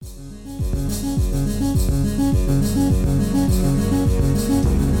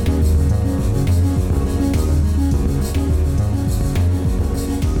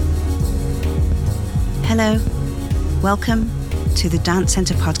Welcome to the Dance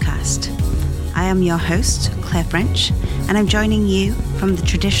Centre podcast. I am your host, Claire French, and I'm joining you from the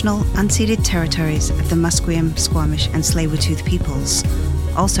traditional unceded territories of the Musqueam, Squamish and Tsleil-Waututh peoples,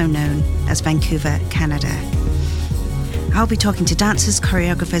 also known as Vancouver, Canada. I'll be talking to dancers,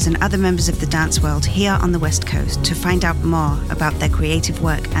 choreographers and other members of the dance world here on the West Coast to find out more about their creative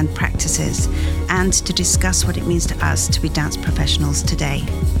work and practices and to discuss what it means to us to be dance professionals today.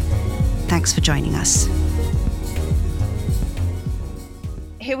 Thanks for joining us.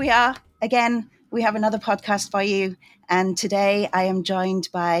 Here we are again. We have another podcast for you. And today I am joined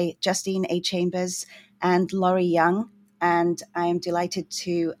by Justine A. Chambers and Laurie Young. And I am delighted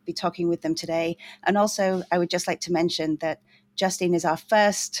to be talking with them today. And also, I would just like to mention that Justine is our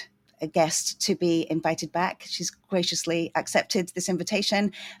first guest to be invited back. She's graciously accepted this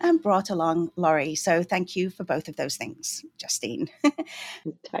invitation and brought along Laurie. So thank you for both of those things, Justine.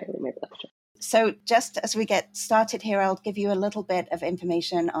 Entirely my pleasure. So just as we get started here, I'll give you a little bit of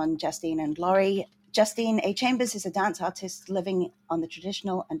information on Justine and Laurie. Justine A. Chambers is a dance artist living on the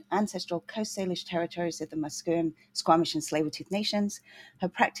traditional and ancestral Coast Salish territories of the Musqueam, Squamish and Tsleil-Waututh nations. Her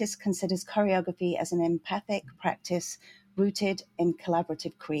practice considers choreography as an empathic practice rooted in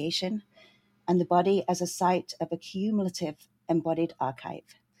collaborative creation and the body as a site of a cumulative embodied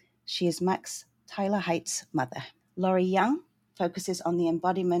archive. She is Max Tyler Height's mother. Laurie Young focuses on the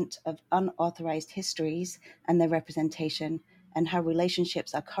embodiment of unauthorized histories and their representation and how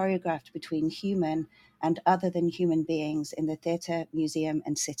relationships are choreographed between human and other than human beings in the theatre, museum,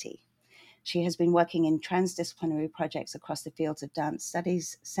 and city. She has been working in transdisciplinary projects across the fields of dance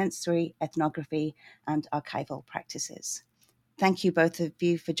studies, sensory, ethnography, and archival practices. Thank you, both of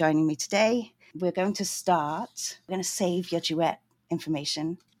you, for joining me today. We're going to save your duet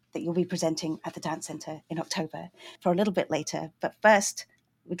information that you'll be presenting at the Dance Centre in October for a little bit later. But first,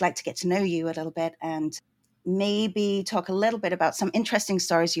 we'd like to get to know you a little bit and maybe talk a little bit about some interesting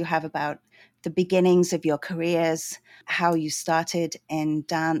stories you have about the beginnings of your careers, how you started in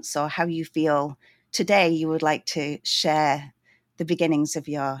dance, or how you feel today you would like to share the beginnings of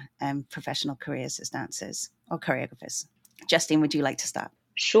your professional careers as dancers or choreographers. Justine, would you like to start?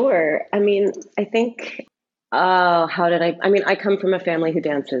 Sure. I think, I come from a family who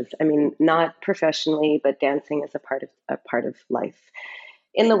dances. Not professionally, but dancing is a part of life.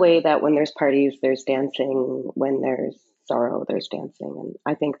 In the way that when there's parties, there's dancing. When there's sorrow, there's dancing. And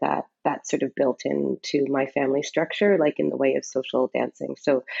I think that that's sort of built into my family structure, like in the way of social dancing.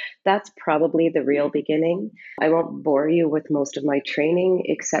 So that's probably the real beginning. I won't bore you with most of my training,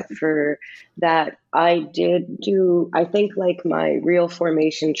 except for that I think like my real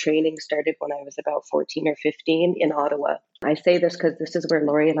formation training started when I was about 14 or 15 in Ottawa. I say this because this is where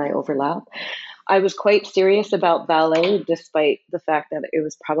Laurie and I overlap. I was quite serious about ballet, despite the fact that it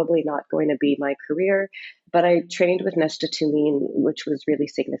was probably not going to be my career. But I trained with Nesta Tumeen, which was really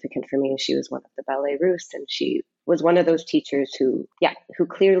significant for me. She was one of the ballet Russes, and she was one of those teachers who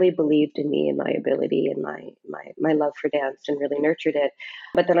clearly believed in me and my ability and my love for dance and really nurtured it.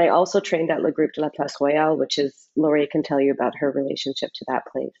 But then I also trained at Le Groupe de la Place Royale, which is, Laurie can tell you about her relationship to that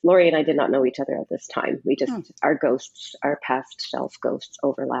place. Laurie and I did not know each other at this time. We just, our past self ghosts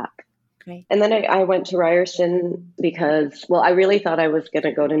overlap. Great. And then I went to Ryerson because, I really thought I was going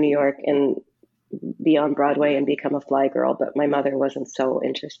to go to New York and be on Broadway and become a fly girl, but my mother wasn't so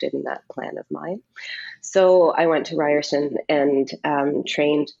interested in that plan of mine. So I went to Ryerson and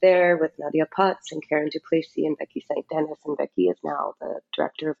trained there with Nadia Potts and Karen Duplessis and Becky St. Dennis, and Becky is now the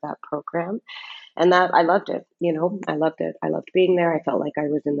director of that program. And that I loved it. I loved it. I loved being there. I felt like I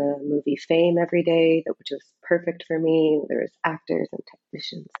was in the movie Fame every day, which was perfect for me. There was actors and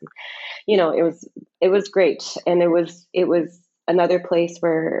technicians, and it was great. And it was another place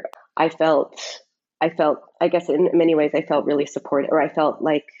where I felt, I guess in many ways, I felt really supported, or I felt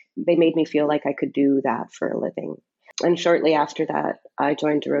like they made me feel like I could do that for a living. And shortly after that, I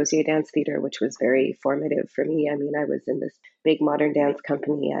joined Rosier Dance Theatre, which was very formative for me. I was in this big modern dance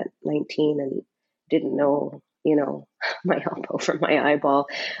company at 19 and didn't know, my elbow from my eyeball,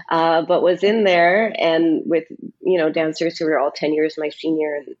 but was in there and with, dancers who were all 10 years my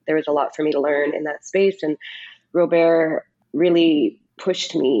senior. And there was a lot for me to learn in that space. And Robert really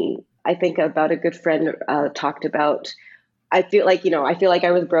pushed me. I think about a good friend talked about, I feel like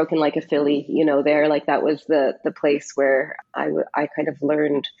I was broken like a filly, there, like that was the place where I kind of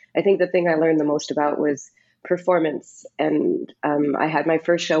learned. I think the thing I learned the most about was performance. And I had my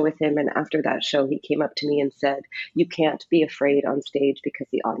first show with him. And after that show, he came up to me and said, "You can't be afraid on stage because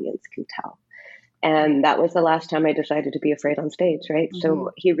the audience can tell." And that was the last time I decided to be afraid on stage, right? Mm-hmm.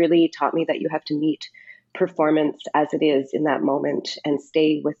 So he really taught me that you have to meet performance as it is in that moment and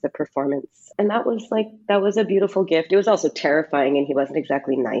stay with the performance. And that was a beautiful gift. It was also terrifying, and he wasn't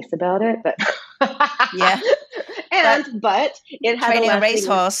exactly nice about it, but Yeah. but it had training a a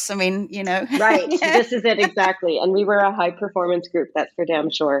racehorse. I mean, right. Yeah. This is it exactly. And we were a high performance group, that's for damn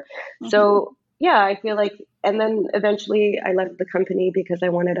sure. So yeah, I feel like, and then eventually I left the company because I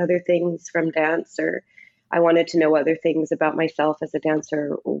wanted other things from dance, or I wanted to know other things about myself as a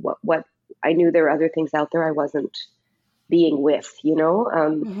dancer. What I knew there were other things out there I wasn't being with,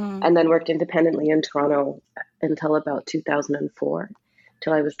 and then worked independently in Toronto until about 2004,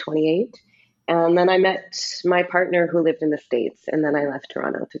 till I was 28. And then I met my partner who lived in the States, and then I left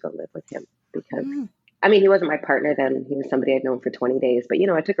Toronto to go live with him because, I mean, he wasn't my partner then. He was somebody I'd known for 20 days, but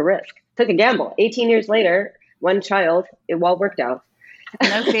I took a risk, took a gamble. 18 years later, one child, it all worked out.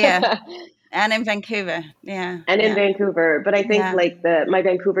 No fear. And in Vancouver. Yeah. And in Vancouver. But I think my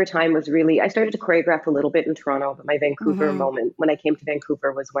Vancouver time was really, I started to choreograph a little bit in Toronto, but my Vancouver moment when I came to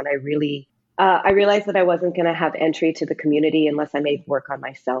Vancouver was when I really, I realized that I wasn't going to have entry to the community unless I made work on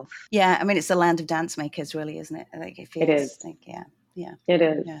myself. Yeah. I mean, it's the land of dance makers, really, isn't it? Like it feels it is. like, yeah. It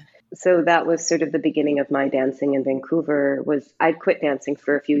is. Yeah. So that was sort of the beginning of my dancing in Vancouver. I'd quit dancing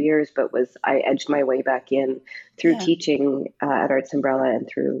for a few years, but I edged my way back in through teaching at Arts Umbrella and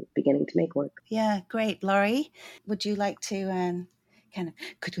through beginning to make work. Yeah, great. Laurie, would you like to kind of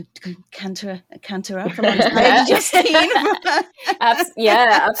could canter up alongside Justine?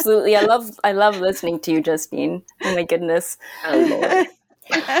 Yeah, absolutely. I love listening to you, Justine. Oh my goodness. Oh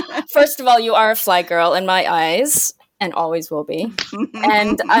Lord. First of all, you are a fly girl in my eyes. And always will be.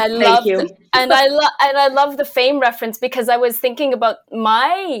 And I love I love the Fame reference because I was thinking about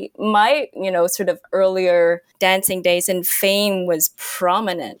my sort of earlier dancing days, and Fame was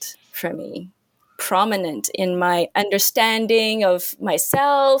prominent for me. Prominent in my understanding of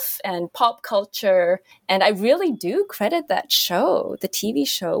myself and pop culture. And I really do credit that show, the TV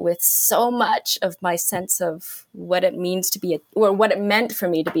show, with so much of my sense of what it means to be or what it meant for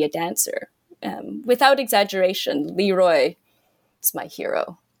me to be a dancer. Without exaggeration, Leroy is my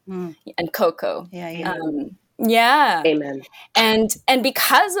hero, and Coco. Yeah. Amen. And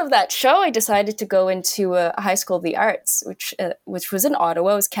because of that show, I decided to go into a high school of the arts, which was in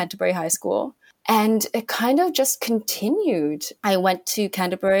Ottawa. It was Canterbury High School, and it kind of just continued. I went to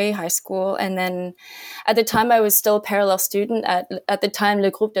Canterbury High School, and then at the time I was still a parallel student at the time Le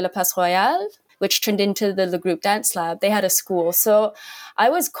Groupe de la Place Royale, which turned into the Le Groupe Dance Lab. They had a school, so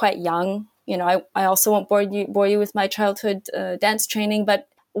I was quite young. I also won't bore you with my childhood dance training, but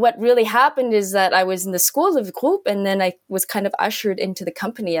what really happened is that I was in the school of the group, and then I was kind of ushered into the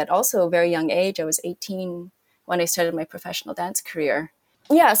company at also a very young age. I was 18 when I started my professional dance career.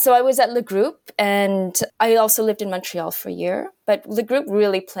 Yeah, so I was at Le Groupe, and I also lived in Montreal for a year, but Le Groupe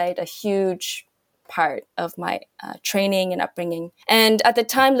really played a huge part of my training and upbringing. And at the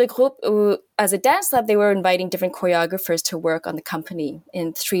time, Le Groupe, as a dance lab, they were inviting different choreographers to work on the company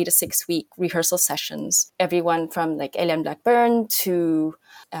in 3 to 6 week rehearsal sessions. Everyone from like Hélène Blackburn to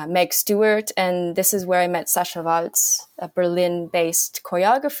Meg Stewart. And this is where I met Sascha Waltz, a Berlin-based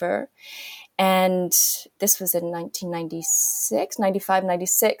choreographer. And this was in 95,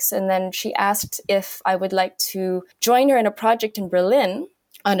 96. And then she asked if I would like to join her in a project in Berlin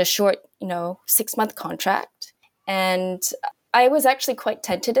on a short, 6-month contract. And I was actually quite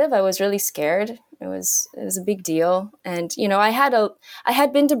tentative. I was really scared. It was a big deal. And, I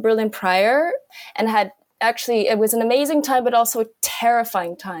had been to Berlin prior and it was an amazing time, but also a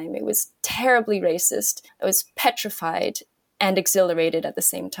terrifying time. It was terribly racist. I was petrified and exhilarated at the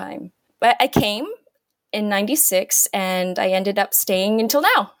same time. But I came in 96 and I ended up staying until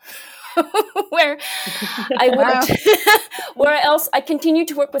now. Where I worked, where else I continued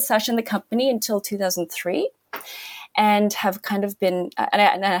to work with Sascha in the company until 2003, and have kind of been,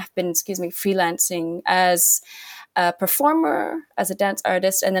 and I have been, freelancing as a performer, as a dance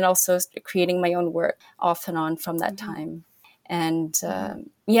artist, and then also creating my own work off and on from that time. And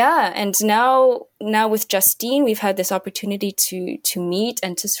and now with Justine, we've had this opportunity to meet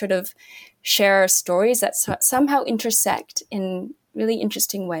and to sort of share our stories that somehow intersect in really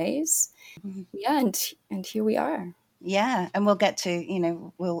interesting ways. Yeah, and here we are. Yeah, and we'll get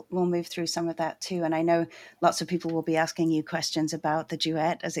to, we'll move through some of that too. And I know lots of people will be asking you questions about the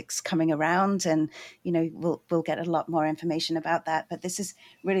duet as it's coming around, and we'll get a lot more information about that. But this is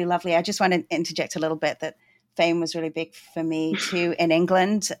really lovely. I just want to interject a little bit that Fame was really big for me too in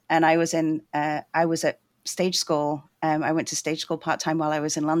England, and I was at stage school. I went to stage school part-time while I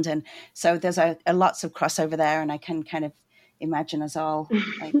was in London, so there's a lots of crossover there, and I can kind of imagine us all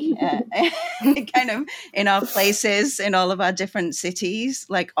like kind of in our places in all of our different cities,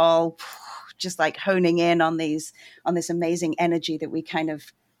 like all just like honing in on this amazing energy that we kind of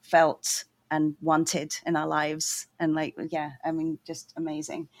felt and wanted in our lives. And like, yeah, I mean, just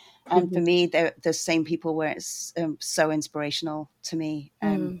amazing. And for me, the same people were so inspirational to me.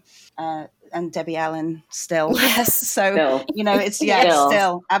 And Debbie Allen still. Yes. So, Still. it's,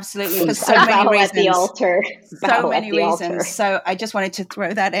 still, absolutely. For so I many bow reasons. at the altar. So many reasons. So I just wanted to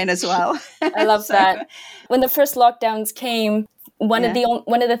throw that in as well. I love that. When the first lockdowns came, one of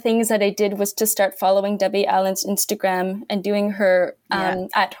the things that I did was to start following Debbie Allen's Instagram and doing her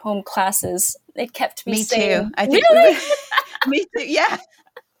at-home classes. It kept me sane. Too. I think really? Me too. Yeah.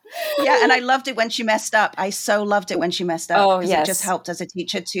 Yeah, and I loved it when she messed up. I so loved it when she messed up because it just helped as a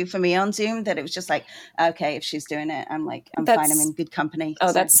teacher too for me on Zoom. That it was just like, okay, if she's doing it, I'm fine. I'm in good company.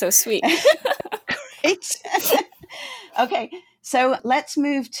 Oh, that's so sweet. Great. Okay, so let's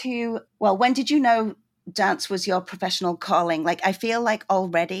move to, well, when did you know dance was your professional calling? Like, I feel like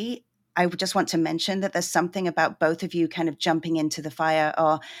already I just want to mention that there's something about both of you kind of jumping into the fire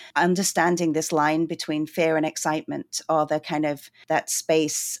or understanding this line between fear and excitement, or the kind of that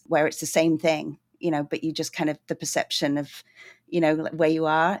space where it's the same thing, but you just kind of the perception of, where you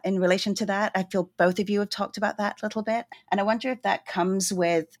are in relation to that. I feel both of you have talked about that a little bit. And I wonder if that comes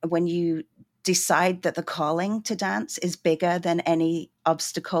with when you decide that the calling to dance is bigger than any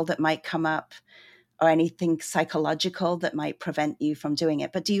obstacle that might come up, or anything psychological that might prevent you from doing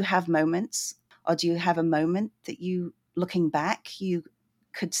it. But do you have moments, or do you have a moment that you, looking back, you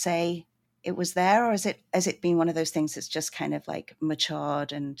could say it was there? Or has it been one of those things that's just kind of like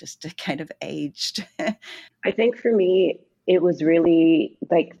matured and just kind of aged? I think for me, it was really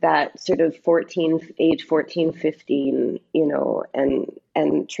like that sort of age 14, 15,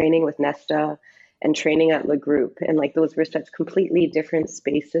 and training with Nesta and training at Le Groupe. And like those were such completely different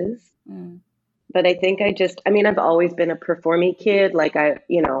spaces. But I think I've always been a performy kid. Like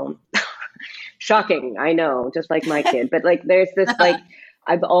shocking, I know, just like my kid. But like there's this, like,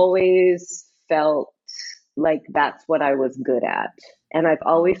 I've always felt like that's what I was good at. And I've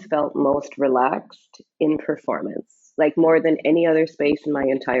always felt most relaxed in performance, like more than any other space in my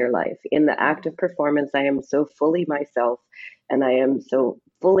entire life. In the act of performance, I am so fully myself and I am so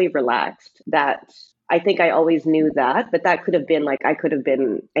fully relaxed that I think I always knew that, but that could have been like, I could have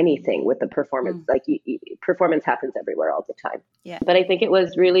been anything with the performance. Like performance happens everywhere all the time. Yeah. But I think it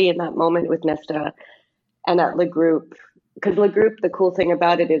was really in that moment with Nesta and at Le Groupe, because Le Groupe, the cool thing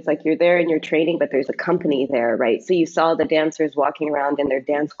about it is like you're there and you're training, but there's a company there, right? So you saw the dancers walking around in their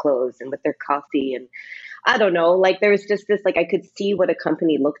dance clothes and with their coffee. And I don't know, like there was just this, like I could see what a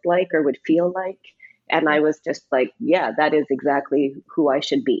company looked like or would feel like. And I was just like, yeah, that is exactly who I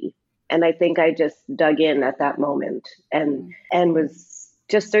should be. And I think I just dug in at that moment and was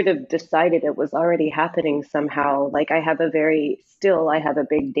just sort of decided it was already happening somehow. Like I have a big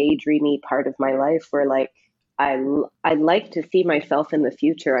daydreamy part of my life where like I like to see myself in the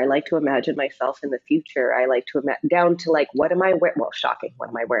future. I like to imagine myself in the future. I like to down to like, what am I wearing? Well, shocking, what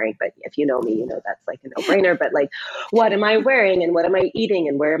am I wearing? But if you know me, you know that's like a no-brainer. But like, what am I wearing and what am I eating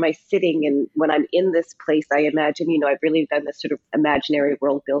and where am I sitting? And when I'm in this place, I imagine, I've really done this sort of imaginary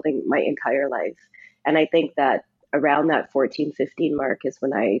world building my entire life. And I think that around that 14, 15 mark is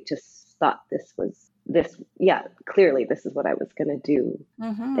when I just thought clearly this is what I was going to do.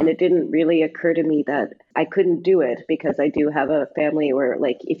 And it didn't really occur to me that I couldn't do it because I do have a family where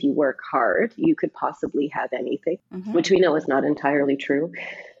like, if you work hard, you could possibly have anything, which we know is not entirely true,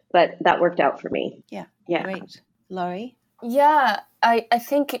 but that worked out for me. Yeah. Great. Laurie? Yeah, I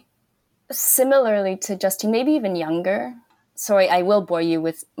think similarly to Justine, maybe even younger. Sorry, I will bore you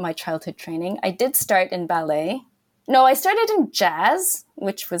with my childhood training. I did start in ballet. No, I started in jazz,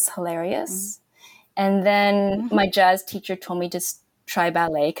 which was hilarious. And then my jazz teacher told me to try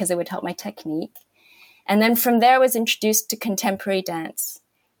ballet because it would help my technique. And then from there, I was introduced to contemporary dance.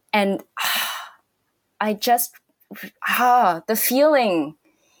 And the feeling,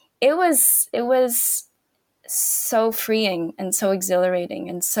 it was so freeing and so exhilarating.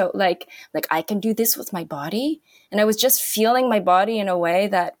 And so like I can do this with my body. And I was just feeling my body in a way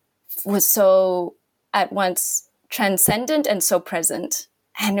that was so at once transcendent and so present.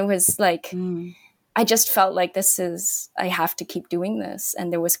 And it was like, I just felt like I have to keep doing this.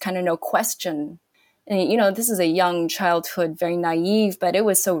 And there was kind of no question. And, this is a young childhood, very naive, but it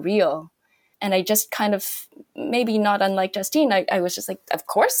was so real. And I just kind of, maybe not unlike Justine, I was just like, of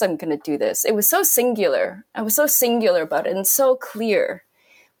course I'm going to do this. It was so singular. I was so singular about it and so clear.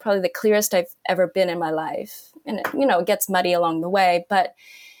 Probably the clearest I've ever been in my life. And, it gets muddy along the way. But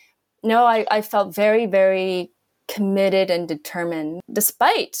no, I felt very, very committed and determined,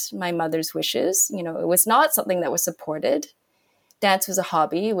 despite my mother's wishes. It was not something that was supported. dance was a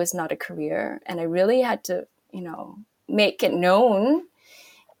hobby, it was not a career. And I really had to, make it known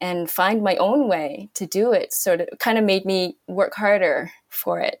and find my own way to do it. Sort of kind of made me work harder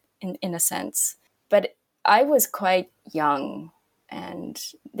for it in a sense. But I was quite young, and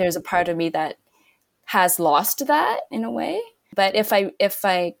there's a part of me that has lost that in a way. But if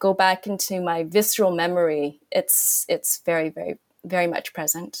I go back into my visceral memory, it's very, very, very much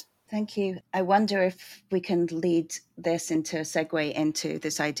present. Thank you. I wonder if we can lead this into a segue into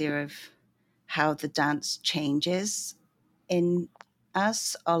this idea of how the dance changes in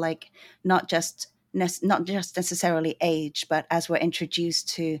us, or like not just necessarily age, but as we're introduced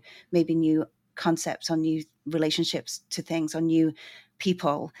to maybe new concepts or new relationships to things or new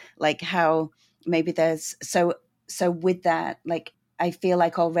people, like how maybe there's so with that, like I feel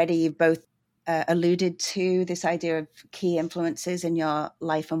like already you've both alluded to this idea of key influences in your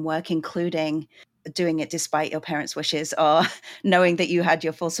life and work, including doing it despite your parents' wishes or knowing that you had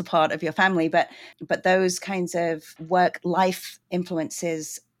your full support of your family, but those kinds of work life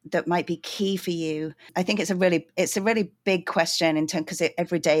influences that might be key for you. I think it's a really big question in terms, because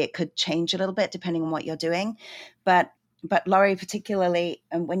every day it could change a little bit depending on what you're doing. But Laurie, particularly,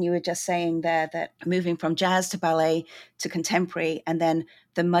 and when you were just saying there that moving from jazz to ballet to contemporary, and then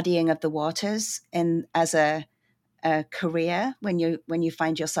the muddying of the waters in as a career when you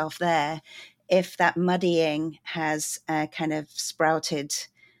find yourself there, if that muddying has kind of sprouted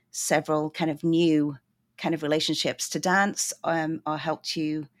several kind of new kind of relationships to dance, or helped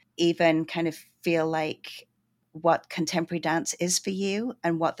you even kind of feel like what contemporary dance is for you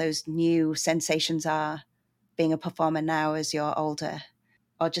and what those new sensations are being a performer now as you're older,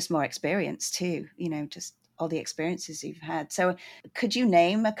 or just more experienced too, just all the experiences you've had. So could you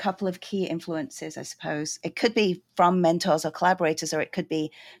name a couple of key influences? I suppose it could be from mentors or collaborators, or it could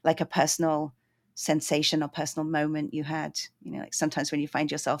be like a personal sensation or personal moment you had, like sometimes when you find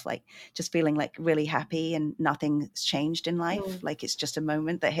yourself like just feeling like really happy and nothing's changed in life, like it's just a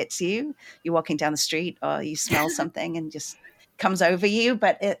moment that hits you, you're walking down the street or you smell something and just comes over you.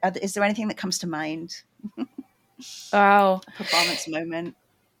 But is there anything that comes to mind? Wow. A performance moment.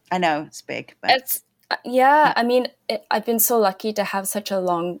 I know it's big, but it's I mean, I've been so lucky to have such a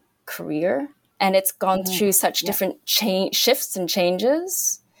long career, and it's gone through such different shifts and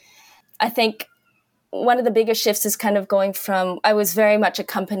changes. I think one of the biggest shifts is kind of going from, I was very much a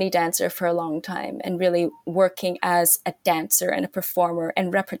company dancer for a long time and really working as a dancer and a performer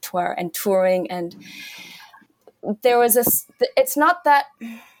and repertoire and touring. And there was it's not that,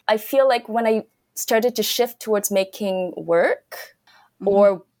 I feel like when I started to shift towards making work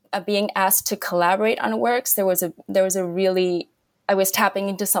or being asked to collaborate on works, there was a really, I was tapping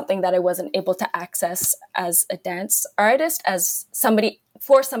into something that I wasn't able to access as a dance artist, as somebody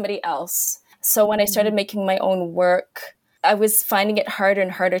else. So when I started making my own work, I was finding it harder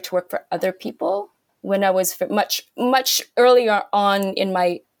and harder to work for other people. When I was much, much earlier on in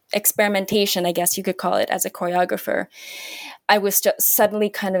my experimentation, I guess you could call it, as a choreographer, I was just suddenly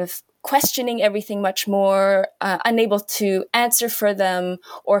kind of questioning everything much more, unable to answer for them,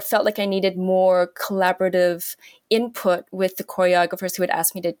 or felt like I needed more collaborative input with the choreographers who had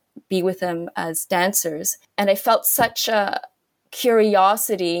asked me to be with them as dancers. And I felt such a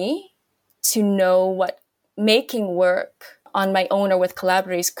curiosity to know what making work on my own or with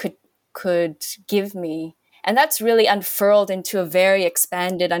collaborators could give me. And that's really unfurled into a very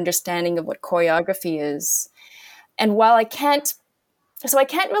expanded understanding of what choreography is. And while I can't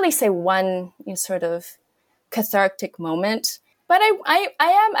really say one sort of cathartic moment, but I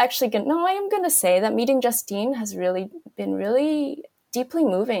am actually I am going to say that meeting Justine has really been really deeply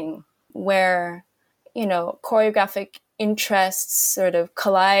moving, where, choreographic interests sort of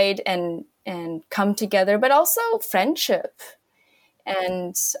collide and come together, but also friendship.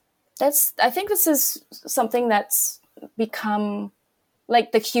 And I think this is something that's become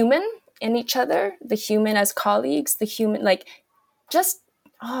like the human in each other, the human as colleagues, the human, like just,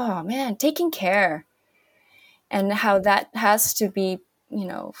 oh man, taking care, and how that has to be,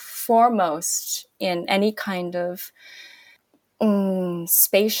 foremost in any kind of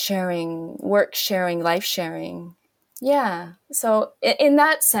space sharing, work sharing, life sharing. Yeah. So in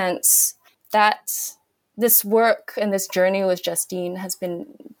that sense, that this work and this journey with Justine has been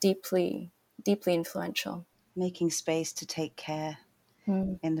deeply, deeply influential. Making space to take care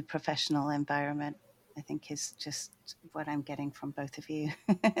in the professional environment, I think, is just what I'm getting from both of you.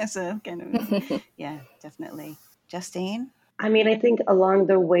 So kind of, yeah, definitely. Justine? I mean, I think along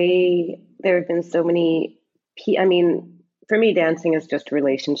the way, there have been so many, for me, dancing is just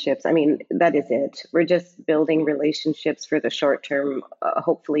relationships. I mean, that is it. We're just building relationships for the short term,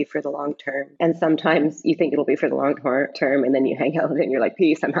 hopefully for the long term. And sometimes you think it'll be for the long term, and then you hang out and you're like,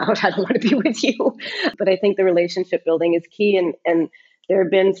 peace, I'm out. I don't want to be with you. But I think the relationship building is key. And there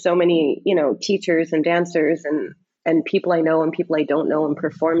have been so many, teachers and dancers and people I know and people I don't know and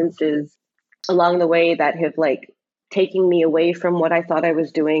performances along the way that have like taking me away from what I thought I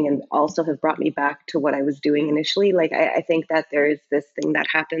was doing and also have brought me back to what I was doing initially. Like, I think that there is this thing that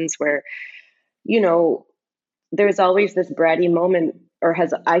happens where, there's always this bratty moment, or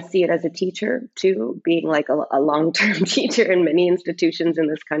I see it as a teacher too, being like a long-term teacher in many institutions in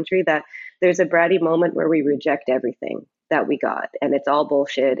this country, that there's a bratty moment where we reject everything that we got and it's all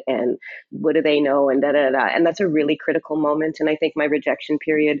bullshit and what do they know and da da da. And that's a really critical moment. And I think my rejection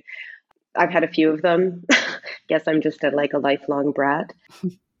period, I've had a few of them. Guess I'm just a lifelong brat.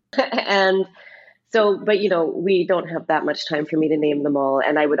 And so, but we don't have that much time for me to name them all.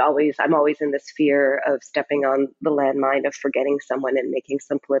 And I'm always in this fear of stepping on the landmine of forgetting someone and making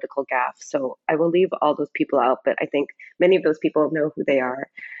some political gaffe. So I will leave all those people out, but I think many of those people know who they are.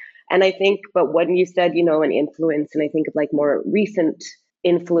 And I think, but when you said, an influence, and I think of like more recent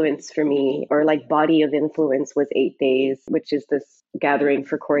influence for me, or like body of influence, was 8 Days, which is this gathering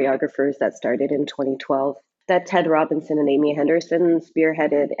for choreographers that started in 2012 that Ted Robinson and Amy Henderson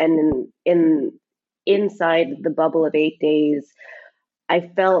spearheaded. And inside the bubble of 8 Days, I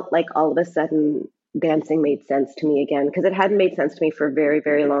felt like all of a sudden dancing made sense to me again, because it hadn't made sense to me for a very,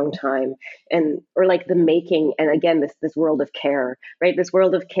 very long time. Or like the making, and again, this world of care, right? This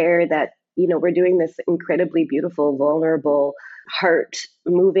world of care that, we're doing this incredibly beautiful, vulnerable, heart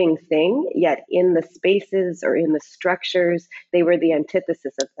moving thing, yet in the spaces or in the structures, they were the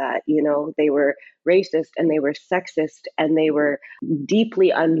antithesis of that. They were racist and they were sexist and they were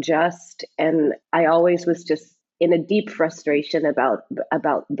deeply unjust. And I always was just in a deep frustration about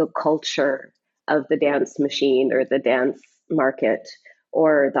the culture of the dance machine or the dance market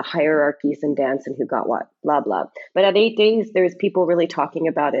or the hierarchies in dance and who got what, blah, blah. But at 8 Days, there's people really talking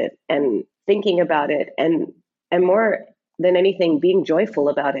about it and thinking about it and more than anything, being joyful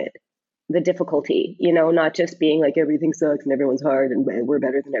about it, the difficulty, not just being like everything sucks and everyone's hard and we're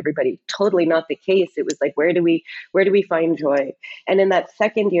better than everybody. Totally not the case. It was like, where do we find joy? And in that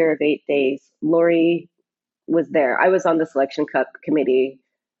second year of 8 Days, Laurie was there. I was on the selection cup committee.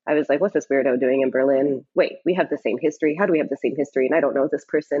 I was like, what's this weirdo doing in Berlin? Wait, we have the same history. How do we have the same history? And I don't know this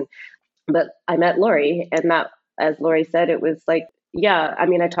person. But I met Laurie, and that, as Laurie said, it was like, yeah, I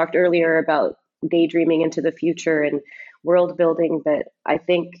mean, I talked earlier about daydreaming into the future and world building, but I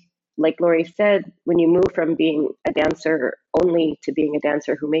think, like Laurie said, when you move from being a dancer only to being a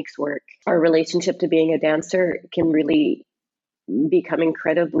dancer who makes work, our relationship to being a dancer can really become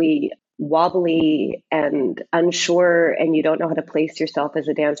incredibly wobbly and unsure, and you don't know how to place yourself as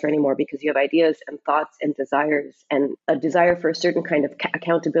a dancer anymore because you have ideas and thoughts and desires and a desire for a certain kind of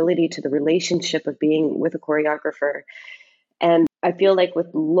accountability to the relationship of being with a choreographer. And I feel like with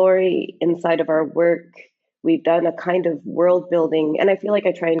Laurie, inside of our work, we've done a kind of world building, and I feel like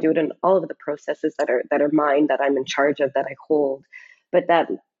I try and do it in all of the processes that are mine, that I'm in charge of, that I hold, but that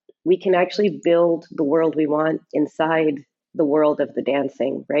we can actually build the world we want inside the world of the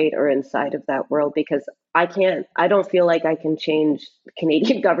dancing, right? Or inside of that world, because I don't feel like I can change the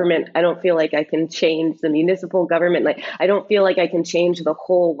Canadian government. I don't feel like I can change the municipal government. Like, I don't feel like I can change the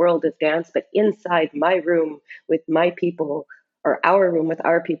whole world of dance, but inside my room with my people, or our room with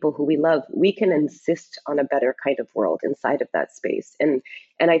our people who we love, we can insist on a better kind of world inside of that space. And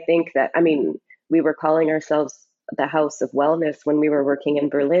I think that, I mean, we were calling ourselves the House of Wellness when we were working in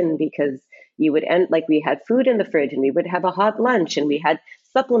Berlin, because you would end, like, we had food in the fridge and we would have a hot lunch and we had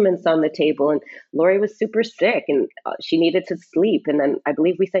supplements on the table, and Laurie was super sick and she needed to sleep. And then I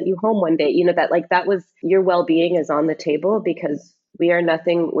believe we sent you home one day, that was, your well-being is on the table because we are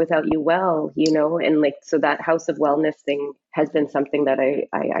nothing without you well, and like, so that House of Wellness thing has been something that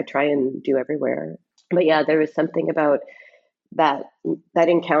I try and do everywhere. But yeah, there was something about that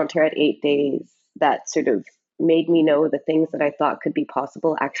encounter at 8 Days that sort of made me know the things that I thought could be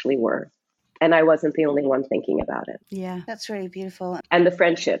possible actually were. And I wasn't the only one thinking about it. Yeah, that's really beautiful. And the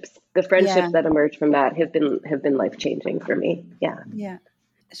friendships that emerged from that have been life-changing for me. Yeah. Yeah.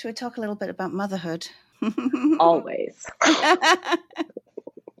 Should we talk a little bit about motherhood? Always.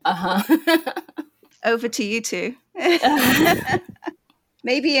 Over to you two.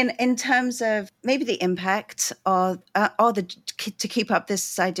 Maybe in terms of maybe the impact or to keep up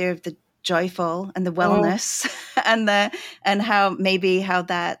this idea of the joyful and the wellness and how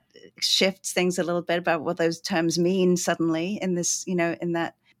that shifts things a little bit about what those terms mean suddenly in this, in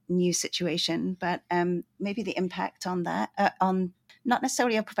that new situation, but maybe the impact on that, on not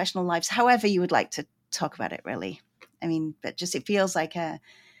necessarily our professional lives, however you would like to talk about it, really. I mean, but just it feels like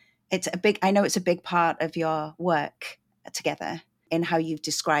it's a big, I know it's a big part of your work together in how you've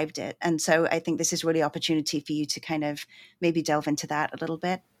described it. And so I think this is really opportunity for you to kind of maybe delve into that a little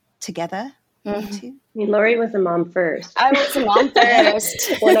bit together, you two. I mean, Laurie was a mom first. I was a mom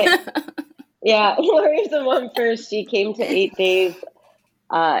first. Yeah, Laurie's a mom first. She came to 8 days.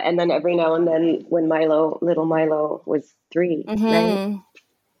 And then every now and then when little Milo was 3, right?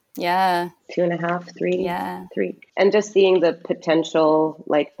 Yeah. 2.5, 3, Yeah. 3. And just seeing the potential,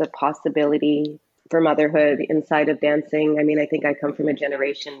 like the possibility for motherhood inside of dancing. I mean, I think I come from a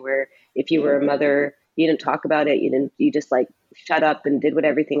generation where if you were a mother, you didn't talk about it. You just like shut up and did what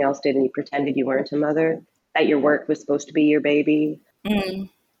everything else did. And you pretended you weren't a mother, that your work was supposed to be your baby.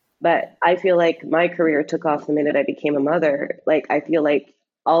 But I feel like my career took off the minute I became a mother. Like, I feel like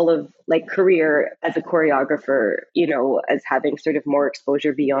all of like career as a choreographer, as having sort of more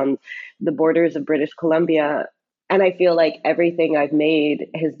exposure beyond the borders of British Columbia. And I feel like everything I've made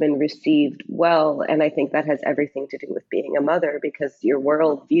has been received well. And I think that has everything to do with being a mother, because your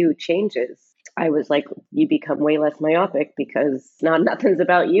worldview changes. I was like, you become way less myopic because nothing's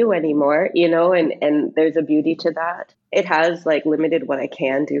about you anymore, and there's a beauty to that. It has like limited what I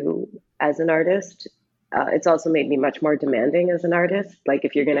can do as an artist. It's also made me much more demanding as an artist. Like,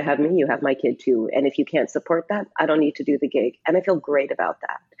 if you're going to have me, you have my kid too. And if you can't support that, I don't need to do the gig. And I feel great about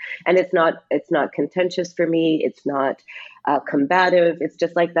that. And it's not contentious for me. It's not combative. It's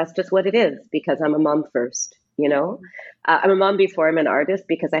just like, that's just what it is, because I'm a mom first, I'm a mom before I'm an artist,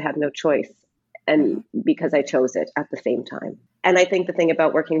 because I have no choice. And because I chose it at the same time. And I think the thing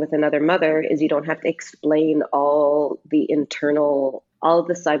about working with another mother is you don't have to explain all the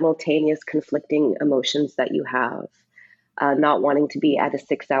simultaneous conflicting emotions that you have. Not wanting to be at a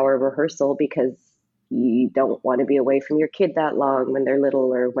 6-hour rehearsal because you don't want to be away from your kid that long when they're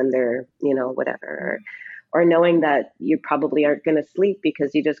little, or when they're, whatever. Or knowing that you probably aren't going to sleep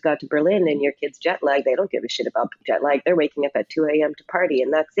because you just got to Berlin and your kid's jet lag. They don't give a shit about jet lag. They're waking up at 2 a.m. to party,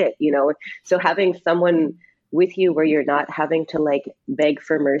 and that's it, So having someone with you where you're not having to like beg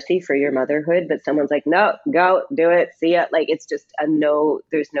for mercy for your motherhood, but someone's like, no, go do it. See ya. Like, it's just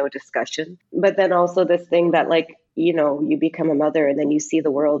there's no discussion. But then also this thing that like, you become a mother and then you see the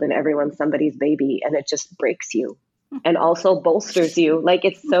world and everyone's somebody's baby, and it just breaks you. And also bolsters you. Like,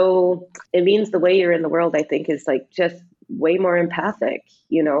 it means the way you're in the world, I think, is like just way more empathic,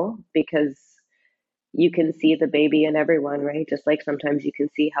 because you can see the baby in everyone, right? Just like sometimes you can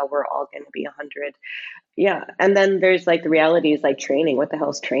see how we're all going to be 100. Yeah. And then there's like the reality is like training. What the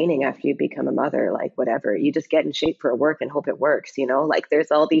hell's training after you become a mother? Like, whatever, you just get in shape for work and hope it works, like there's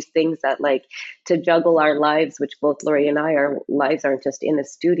all these things that like to juggle our lives, which both Laurie and our lives aren't just in a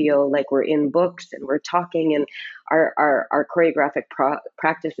studio. Like, we're in books and we're talking, and our choreographic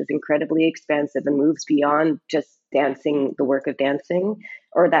practice is incredibly expansive and moves beyond just dancing, the work of dancing,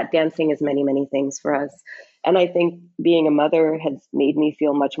 or that dancing is many, many things for us. And I think being a mother has made me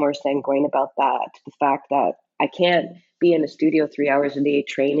feel much more sanguine about that. The fact that I can't be in a studio 3 hours a day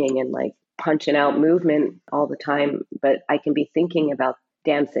training and like punching out movement all the time, but I can be thinking about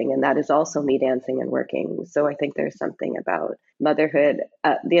dancing, and that is also me dancing and working. So I think there's something about motherhood.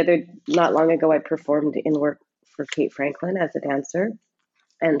 Not long ago, I performed in work for Kate Franklin as a dancer.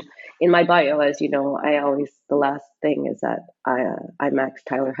 And in my bio, as you know, the last thing is that I'm Max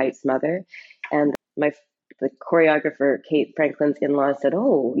Tyler Height's mother. And the choreographer, Kate Franklin's in-laws, said,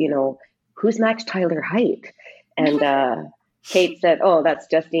 oh, who's Max Tyler Height? And Kate said, oh, that's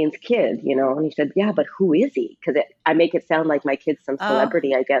Justine's kid, And he said, yeah, but who is he? Because I make it sound like my kid's some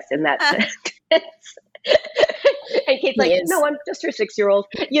celebrity, I guess, in that sense. And Kate's like, no, I'm just her 6-year-old,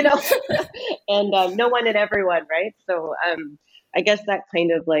 and no one and everyone, right? So I guess that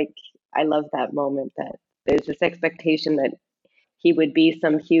kind of like, I love that moment that there's this expectation that he would be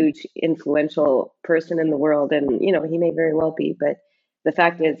some huge influential person in the world. And, he may very well be, but the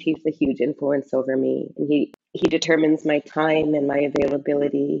fact is he's a huge influence over me. And he determines my time and my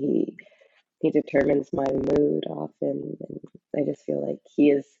availability. He determines my mood often. And I just feel like he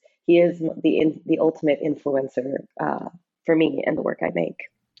is the ultimate influencer for me and the work I make.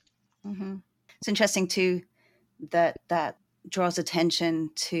 Mm-hmm. It's interesting too, that draws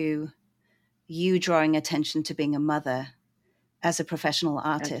attention to you drawing attention to being a mother as a professional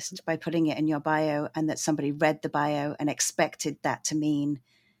artist by putting it in your bio, and that somebody read the bio and expected that to mean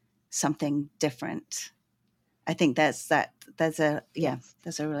something different. I think there's a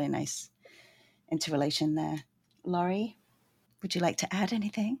really nice interrelation there. Laurie, would you like to add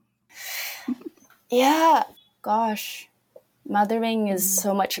anything? Yeah, gosh. Mothering is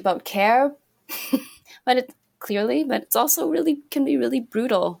so much about care, but it's also really can be really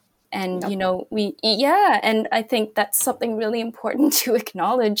brutal. And, Yep. and I think that's something really important to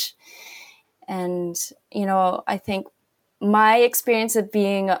acknowledge. And, I think my experience of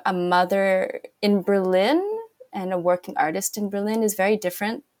being a mother in Berlin and a working artist in Berlin is very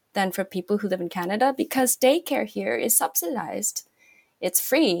different than for people who live in Canada, because daycare here is subsidized. It's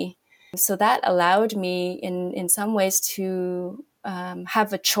free. So that allowed me in some ways to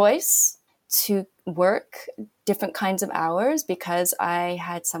have a choice to work different kinds of hours because I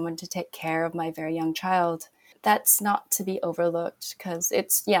had someone to take care of my very young child. That's not to be overlooked because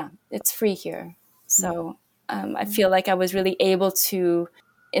it's free here. So I feel like I was really able to,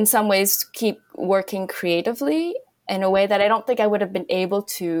 in some ways, keep working creatively in a way that I don't think I would have been able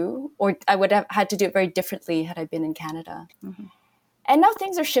to, or I would have had to do it very differently had I been in Canada. Mm-hmm. And now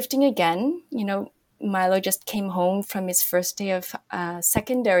things are shifting again. Milo just came home from his first day of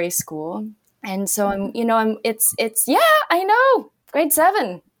secondary school. And so I know, grade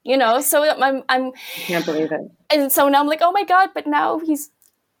 7, so I'm Can't believe it. and so now I'm like, oh my God, but now he's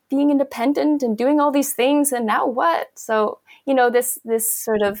being independent and doing all these things. And now what? So, this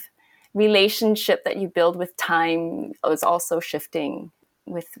sort of relationship that you build with time is also shifting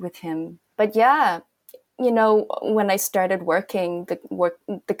with him. But yeah, when I started working,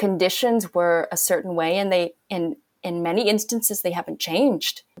 the conditions were a certain way, and in many instances they haven't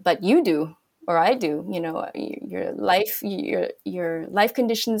changed. But you do, or I do. Your life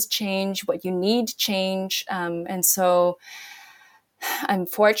conditions change, what you need change, and so I'm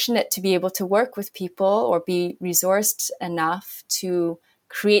fortunate to be able to work with people or be resourced enough to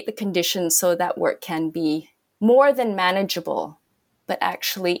create the conditions so that work can be more than manageable, but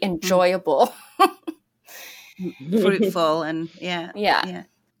actually enjoyable. Fruitful and Yeah.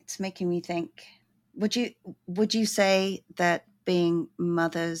 It's making me think. Would you say that being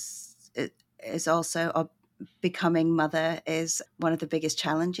mothers is also, or becoming mother is one of the biggest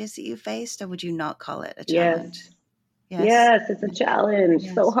challenges that you faced, or would you not call it a challenge? Yes, it's a challenge.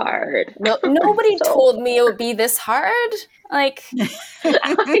 Yes. So hard. No, nobody told me it would be this hard. Like,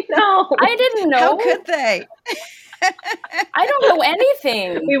 I know. I didn't know. How could they? I don't know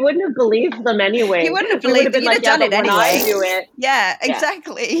anything. We wouldn't have believed them anyway. You wouldn't have We would have believed been it. You'd have done it when anyway. I do it. Yeah,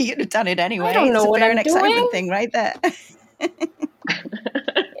 exactly. You'd have done it anyway. I don't know it's a what fear I'm and excitement doing. thing right there.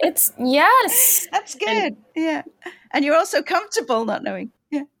 It's yes. That's good. Yeah. And you're also comfortable not knowing.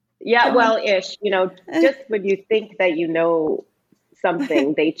 Yeah. Yeah, well, ish. Just when you think that you know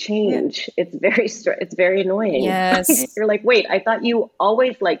something, they change. Yeah. It's very annoying. Yes. You're like, wait, I thought you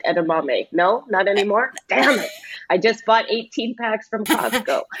always liked edamame. No, not anymore. Damn it! I just bought 18 packs from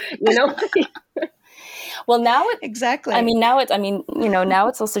Costco. Well, now exactly. Now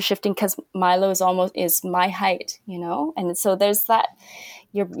it's also shifting because Milo is my height, and so there's that.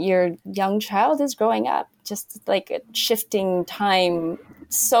 Your young child is growing up, just like a shifting time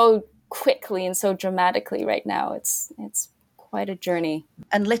so quickly and so dramatically right now. It's quite a journey.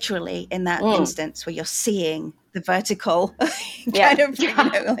 And literally in that instance where you're seeing the vertical kind of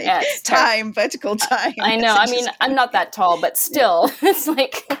time, vertical time. I know. I'm not that tall, but still, it's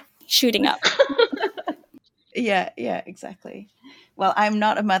like shooting up. Yeah, exactly. Well, I'm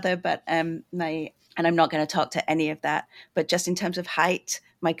not a mother, but and I'm not going to talk to any of that. But just in terms of height,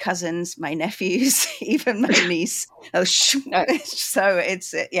 my cousins, my nephews, even my niece. So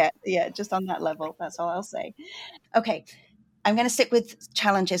it's just on that level. That's all I'll say. Okay. I'm going to stick with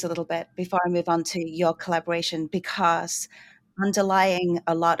challenges a little bit before I move on to your collaboration, because underlying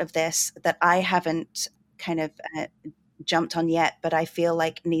a lot of this that I haven't kind of jumped on yet, but I feel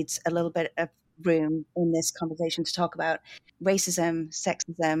like needs a little bit of room in this conversation to talk about racism,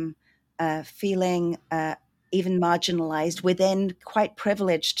 sexism, feeling even marginalized within quite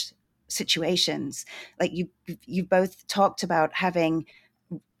privileged situations. Like you both talked about having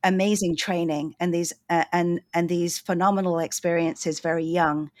amazing training and these and these phenomenal experiences very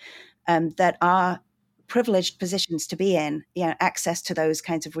young, that are privileged positions to be in, access to those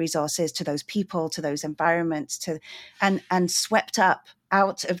kinds of resources, to those people, to those environments, and swept up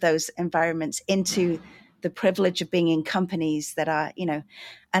out of those environments into the privilege of being in companies that are,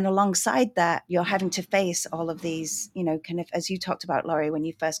 and alongside that, you're having to face all of these, kind of, as you talked about, Laurie, when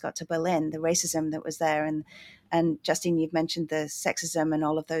you first got to Berlin, the racism that was there, and Justine, you've mentioned the sexism and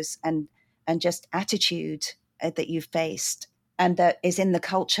all of those, and just attitude that you've faced, and that is in the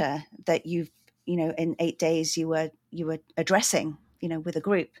culture that you've, in 8 days you were addressing, with a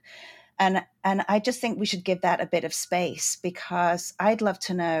group. And I just think we should give that a bit of space, because I'd love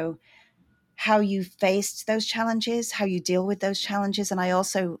to know how you faced those challenges, how you deal with those challenges. And I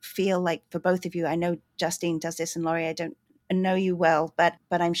also feel like for both of you, I know Justine does this and Laurie, I don't know you well, but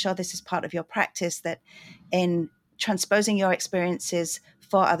I'm sure this is part of your practice, that in transposing your experiences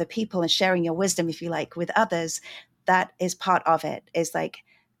for other people and sharing your wisdom, if you like, with others, that is part of it, is like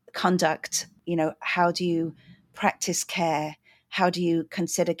conduct. How do you practice care? How do you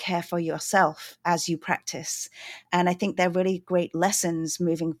consider care for yourself as you practice? And I think they're really great lessons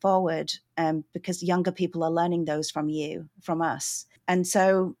moving forward, because younger people are learning those from you, from us. And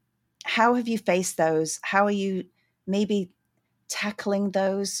so how have you faced those? How are you maybe tackling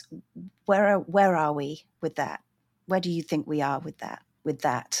those? Where are we with that? Where do you think we are with that? With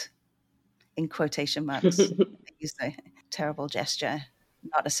that, in quotation marks. I use the terrible gesture,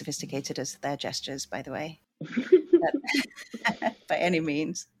 not as sophisticated as their gestures, by the way, by any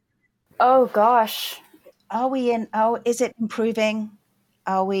means. Oh gosh. Are we in? Oh, is it improving?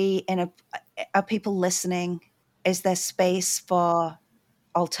 Are we in a? Are people listening? Is there space for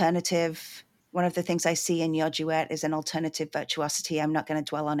alternative? One of the things I see in your duet is an alternative virtuosity. I'm not going to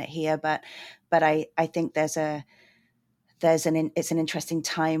dwell on it here, but I think it's an interesting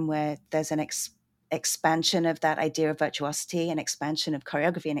time where there's an expansion of that idea of virtuosity, an expansion of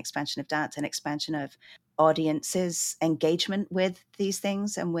choreography, an expansion of dance, an expansion of audiences' engagement with these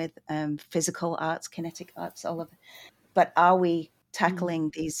things and with physical arts, kinetic arts, all of it. But are we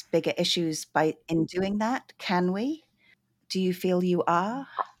tackling these bigger issues in doing that? Can we? Do you feel you are?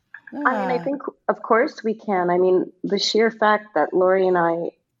 I mean, I think, of course, we can. I mean, the sheer fact that Laurie and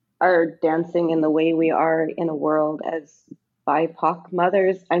I are dancing in the way we are in a world as BIPOC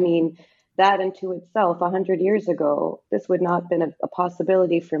mothers, I mean, that into itself, 100 years ago, this would not have been a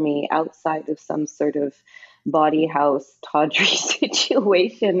possibility for me outside of some sort of body house tawdry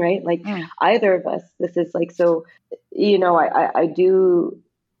situation, right? Like either of us, this is like, so, I do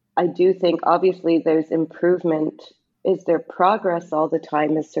think obviously there's improvement. Is there progress all the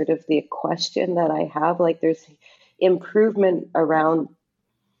time is sort of the question that I have. Like there's improvement around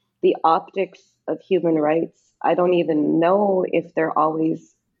the optics of human rights. I don't even know if they're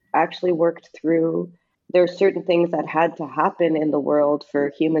always actually worked through. There are certain things that had to happen in the world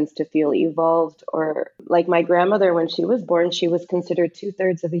for humans to feel evolved, or like my grandmother, when she was born, she was considered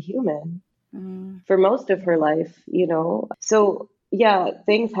 2/3 of a human for most of her life, So yeah,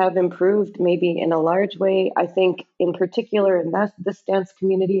 things have improved maybe in a large way. I think in particular in this dance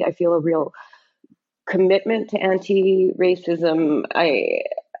community, I feel a real commitment to anti-racism.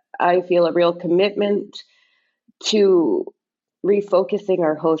 I feel a real commitment to refocusing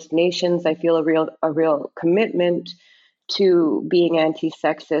our host nations. I feel a real commitment to being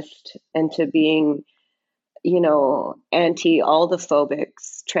anti-sexist and to being, anti all the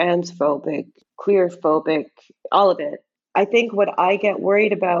phobics, transphobic, queerphobic, all of it. I think what I get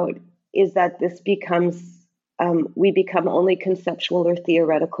worried about is that this becomes, we become only conceptual or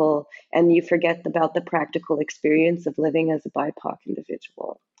theoretical, and you forget about the practical experience of living as a BIPOC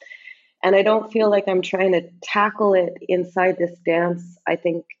individual. And I don't feel like I'm trying to tackle it inside this dance. I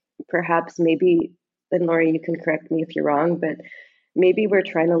think perhaps maybe, and Laurie, you can correct me if you're wrong, but maybe we're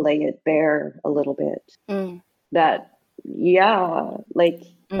trying to lay it bare a little bit. That, yeah, like,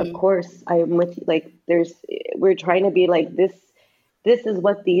 of course, I'm with you. Like, we're trying to be like, this is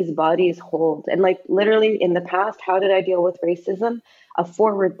what these bodies hold. And like, literally in the past, how did I deal with racism? A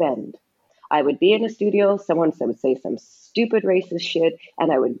forward bend. I would be in a studio, someone would say some stupid racist shit,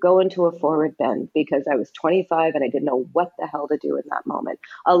 and I would go into a forward bend because I was 25 and I didn't know what the hell to do in that moment.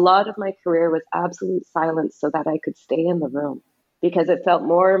 A lot of my career was absolute silence so that I could stay in the room, because it felt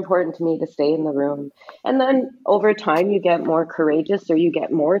more important to me to stay in the room. And then over time, you get more courageous, or you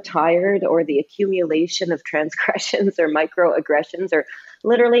get more tired, or the accumulation of transgressions or microaggressions, or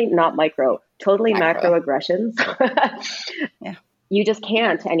literally not totally macroaggressions. Yeah. You just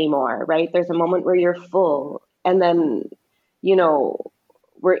can't anymore, right? There's a moment where you're full. And then,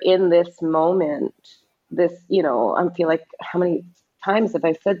 we're in this moment, I feel like, how many times have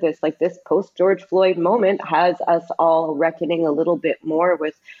I said this? Like, this post George Floyd moment has us all reckoning a little bit more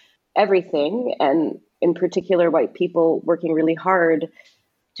with everything. And in particular, white people working really hard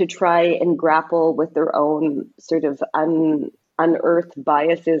to try and grapple with their own sort of unearthed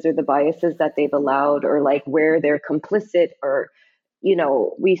biases, or the biases that they've allowed, or like where they're complicit, or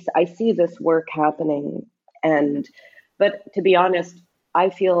I see this work happening. But to be honest,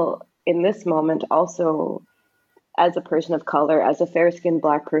 I feel in this moment also, as a person of color, as a fair-skinned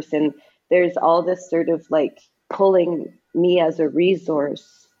Black person, there's all this sort of like pulling me as a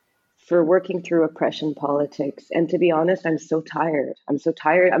resource for working through oppression politics. And to be honest, I'm so tired.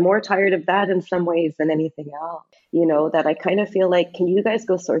 I'm more tired of that in some ways than anything else. That I kind of feel like, can you guys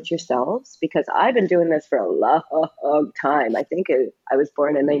go sort yourselves? Because I've been doing this for a long time. I think I was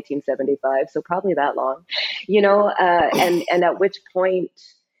born in 1975, so probably that long. and at which point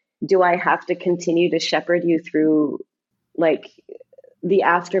do I have to continue to shepherd you through like the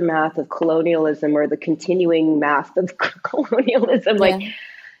aftermath of colonialism or the continuing math of colonialism? Yeah.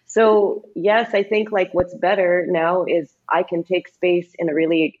 So yes, I think like what's better now is I can take space in a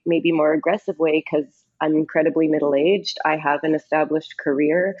really maybe more aggressive way because I'm incredibly middle-aged. I have an established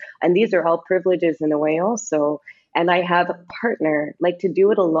career, and these are all privileges in a way also. And I have a partner. Like to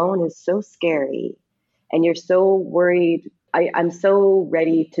do it alone is so scary, and you're so worried. I'm so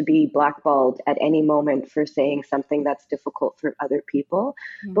ready to be blackballed at any moment for saying something that's difficult for other people.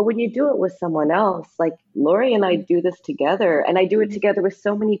 But when you do it with someone else, like Laurie and I do this together, and I do it together with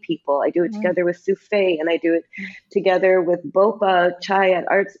so many people. I do it together with Soufei, and I do it together with Bopa Chai at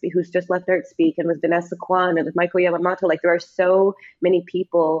Artspeak, who's just left Artspeak, and with Vanessa Kwan and with Michael Yamamoto. Like there are so many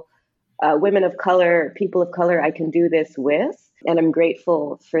people, women of color, people of color I can do this with. And I'm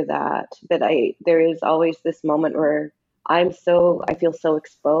grateful for that. But there is always this moment where I feel so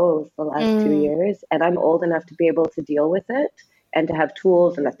exposed the last 2 years, and I'm old enough to be able to deal with it and to have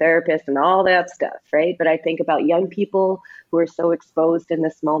tools and a therapist and all that stuff, right? But I think about young people who are so exposed in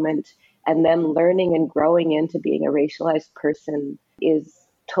this moment, and them learning and growing into being a racialized person is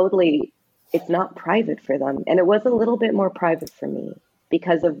totally, it's not private for them. And it was a little bit more private for me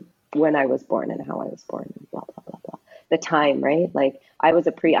because of when I was born and how I was born and blah, blah, blah, blah. The time, right? Like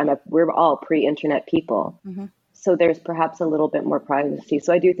we're all pre-internet people. Mm-hmm. So there's perhaps a little bit more privacy.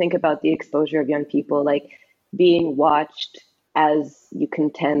 So I do think about the exposure of young people, like being watched as you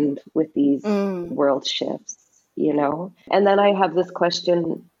contend with these world shifts, And then I have this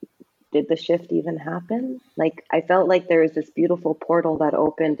question, did the shift even happen? Like, I felt like there was this beautiful portal that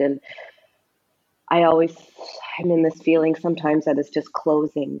opened, and I'm in this feeling sometimes that it's just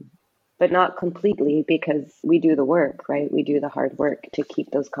closing, but not completely, because we do the work, right? We do the hard work to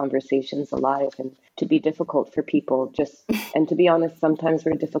keep those conversations alive and to be difficult for people and to be honest, sometimes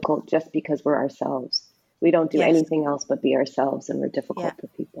we're difficult just because we're ourselves. We don't do anything else but be ourselves, and we're difficult for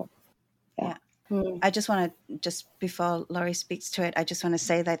people. Yeah. I just want to, just before Laurie speaks to it, I just want to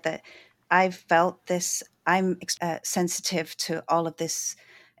say that I've felt this, I'm sensitive to all of this.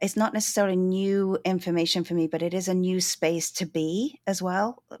 It's not necessarily new information for me, but it is a new space to be as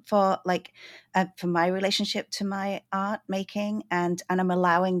well for my relationship to my art making, and I'm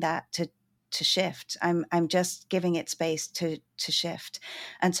allowing that to shift. I'm just giving it space to shift,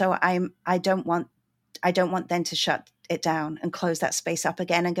 and so I don't want then to shut it down and close that space up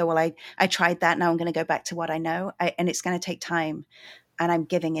again and go, well, I tried that, now I'm going to go back to what I know, and it's going to take time, and I'm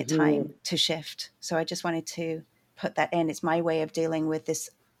giving it time to shift. So I just wanted to put that in. It's my way of dealing with this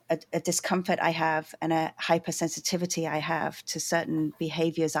a discomfort I have and a hypersensitivity I have to certain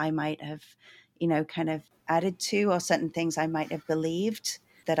behaviors I might have, kind of added to, or certain things I might have believed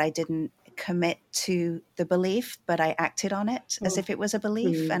that I didn't commit to the belief, but I acted on it as if it was a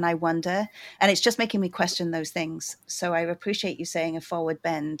belief. And I wonder, and it's just making me question those things. So I appreciate you saying a forward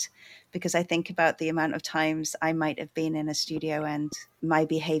bend, because I think about the amount of times I might have been in a studio and my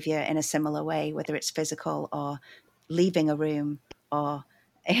behavior in a similar way, whether it's physical or leaving a room or,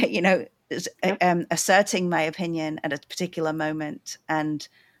 asserting my opinion at a particular moment, and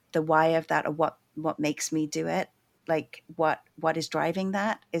the why of that, or what makes me do it. Like what is driving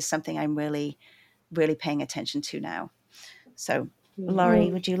that is something I'm really, really paying attention to now. So, Laurie,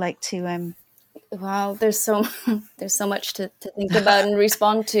 would you like to? Wow, there's so much to think about and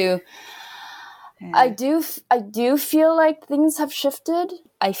respond to. Yeah. I do feel like things have shifted.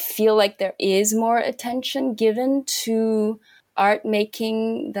 I feel like there is more attention given to art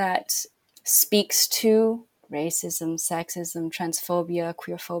making that speaks to racism, sexism, transphobia,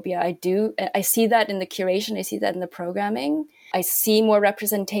 queerphobia. I see that in the curation. I see that in the programming. I see more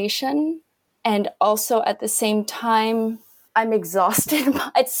representation. And also at the same time, I'm exhausted.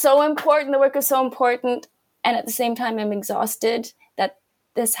 It's so important. The work is so important. And at the same time, I'm exhausted that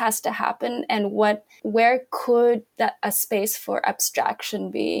this has to happen. And where could a space for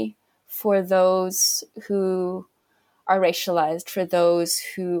abstraction be for those who are racialized, for those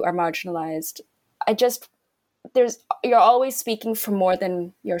who are marginalized? You're always speaking for more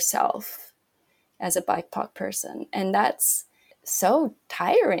than yourself as a BIPOC person. And that's so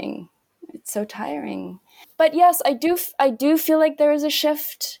tiring. It's so tiring. But yes, I do feel like there is a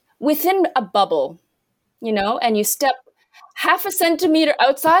shift within a bubble, and you step half a centimeter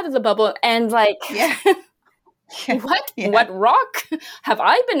outside of the bubble and what rock have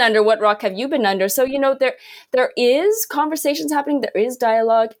I been under? What rock have you been under? So, there is conversations happening, there is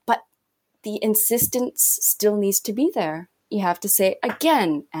dialogue, but the insistence still needs to be there. You have to say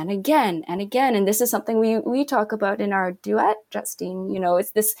again and again and again. And this is something we talk about in our duet, Justine.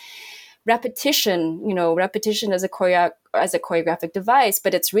 It's this repetition, repetition as a choreographic device,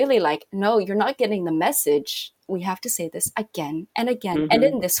 but it's really like, no, you're not getting the message. We have to say this again and again, and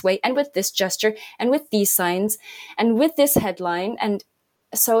in this way, and with this gesture, and with these signs, and with this headline. And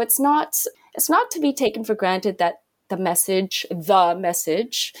so it's not to be taken for granted that the message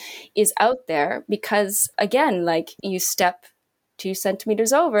is out there, because again, like, you step 2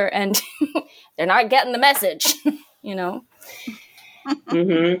 centimeters over and they're not getting the message,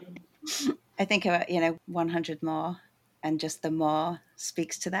 I think about, 100 more, and just the more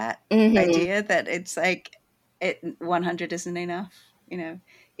speaks to that idea that it's like 100 isn't enough,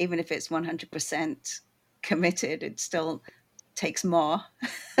 even if it's 100% committed, it still takes more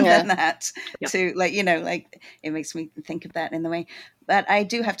than that to it makes me think of that in the way. But I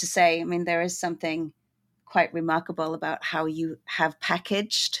do have to say, I mean, there is something quite remarkable about how you have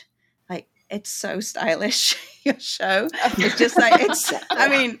packaged, like, it's so stylish, your show. It's just like, I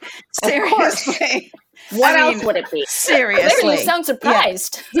mean, seriously. What else would it be? Seriously. You sound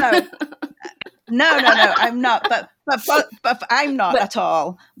surprised. Yeah. No, I'm not. But I'm not at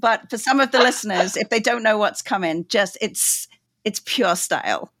all. But for some of the listeners, if they don't know what's coming, just it's pure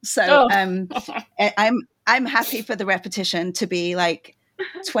style. So I'm happy for the repetition to be like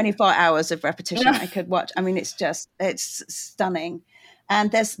 24 hours of repetition I could watch. I mean, it's stunning.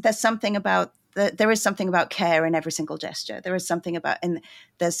 And there's something about there is something about care in every single gesture. There's something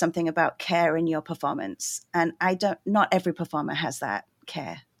about care in your performance. And not every performer has that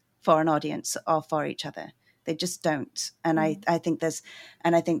care for an audience or for each other. They just don't. And I think there's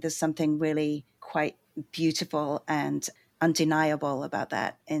something really quite beautiful and undeniable about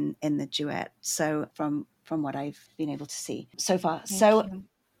that in the duet. So from what I've been able to see so far. Thank you.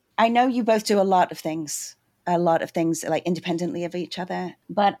 I know you both do a lot of things like independently of each other,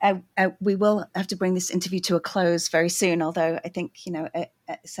 but we will have to bring this interview to a close very soon. Although I think,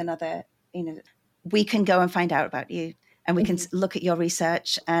 it's another, we can go and find out about you, and we can look at your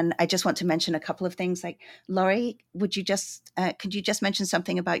research. And I just want to mention a couple of things. Like, Laurie, could you just mention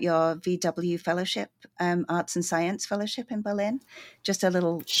something about your VW fellowship, Arts and Science Fellowship in Berlin? Just a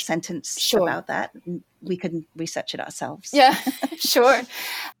little sentence about that. We can research it ourselves. Yeah, sure.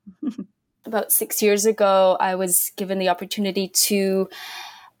 About 6 years ago, I was given the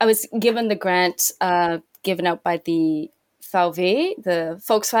grant given out by the VW, the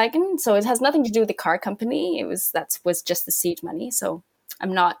Volkswagen. So it has nothing to do with the car company. That was just the seed money. So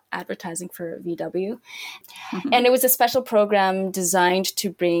I'm not advertising for VW. And it was a special program designed to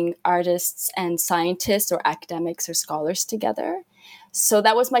bring artists and scientists or academics or scholars together. So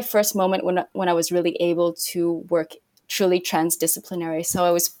that was my first moment when I was really able to work truly transdisciplinary.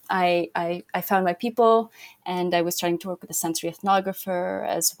 So I found my people, and I was starting to work with a sensory ethnographer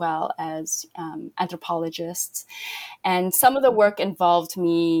as well as anthropologists. And some of the work involved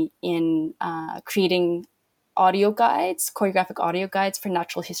me in creating choreographic audio guides for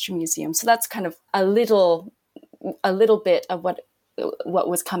natural history museums. So that's kind of a little bit of what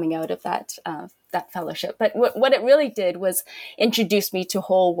was coming out of that fellowship. But what it really did was introduce me to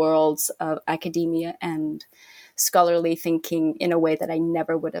whole worlds of academia and scholarly thinking in a way that I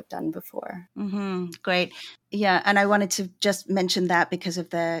never would have done before. Great. Yeah. And I wanted to just mention that because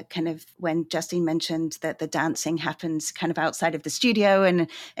of the kind of, when Justine mentioned that the dancing happens kind of outside of the studio and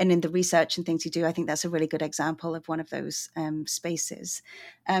in the research and things you do, I think that's a really good example of one of those spaces.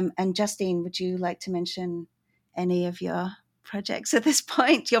 And Justine, would you like to mention any of your projects at this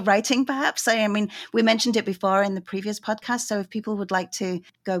point? Your writing, perhaps? I mean, we mentioned it before in the previous podcast. So if people would like to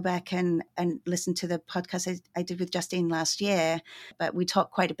go back and listen to the podcast I did with Justine last year, but we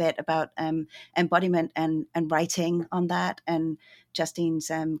talked quite a bit about embodiment and writing on that, and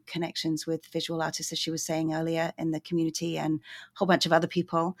Justine's connections with visual artists, as she was saying earlier, in the community, and a whole bunch of other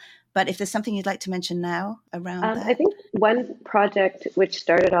people. But if there's something you'd like to mention now around that. I think one project which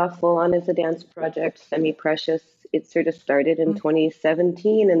started off full on as a dance project, Semi-Precious, it sort of started in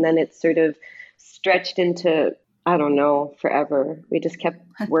 2017, and then it sort of stretched into, I don't know, forever. We just kept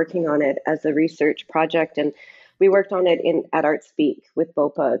working on it as a research project, and we worked on it at Art Speak with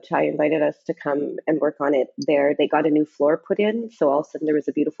Bopa. Chai invited us to come and work on it there. They got a new floor put in, so all of a sudden there was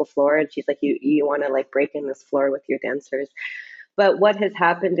a beautiful floor, and she's like, you want to like break in this floor with your dancers. But what has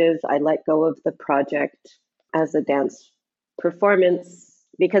happened is I let go of the project as a dance performance,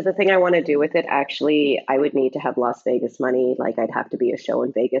 because the thing I want to do with it, actually, I would need to have Las Vegas money. Like, I'd have to be a show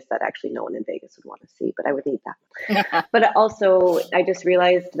in Vegas that actually no one in Vegas would want to see, but I would need that. But also, I just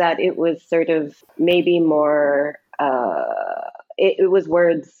realized that it was sort of maybe more, it was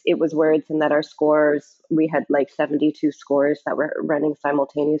words, and that our scores, we had like 72 scores that were running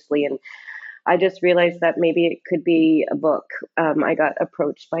simultaneously. And I just realized that maybe it could be a book. I got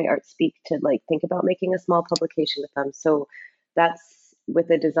approached by ArtSpeak to like think about making a small publication with them. So that's with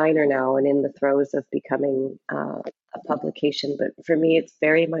a designer now and in the throes of becoming a publication. But for me, it's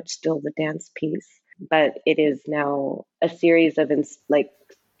very much still the dance piece, but it is now a series of like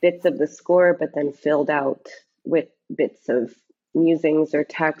bits of the score, but then filled out with bits of musings or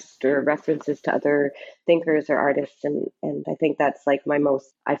text or references to other thinkers or artists. And I think that's like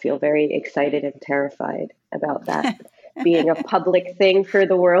I feel very excited and terrified about that being a public thing for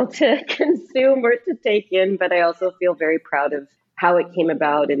the world to consume or to take in. But I also feel very proud of how it came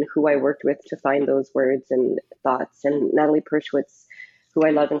about and who I worked with to find those words and thoughts. And Natalie Perschwitz, who I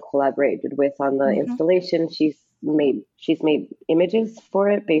love and collaborated with on the installation, she's made images for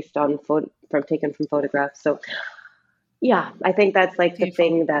it based on taken from photographs. So yeah, I think that's like the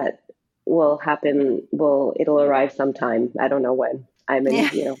thing that will happen. It'll arrive sometime. I don't know when.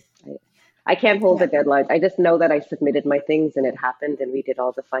 I can't hold the deadline. I just know that I submitted my things and it happened and we did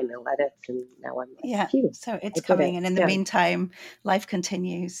all the final edits and now I'm like, phew, so it's coming. And in the meantime, life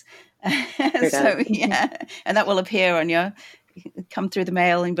continues. So and that will appear on come through the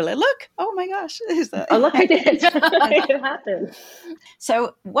mail and be like, look, oh my gosh. Oh, look, I did. It happened.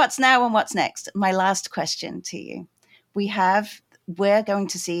 So what's now and what's next? My last question to you. We're going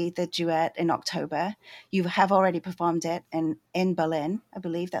to see the duet in October. You have already performed it in Berlin. I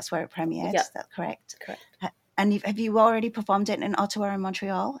believe that's where it premiered. Yeah. Is that correct? Correct. And have you already performed it in Ottawa and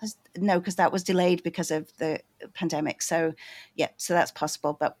Montreal? No, because that was delayed because of the pandemic. So, so that's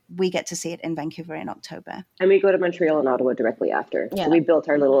possible. But we get to see it in Vancouver in October. And we go to Montreal and Ottawa directly after. Yeah.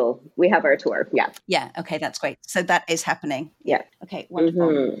 So we have our tour. Yeah. Yeah. Okay, that's great. So that is happening. Yeah. Okay,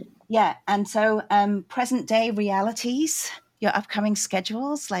 wonderful. Yeah. And so present day realities, your upcoming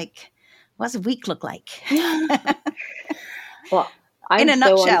schedules, like what does a week look like? Well, in a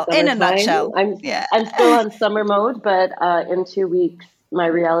nutshell. I'm still on summer mode, but in 2 weeks, my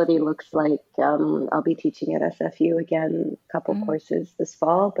reality looks like I'll be teaching at SFU again, a couple courses this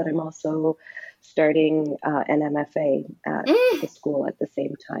fall, but I'm also starting an MFA at the school at the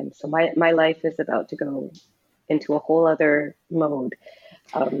same time. So my life is about to go into a whole other mode.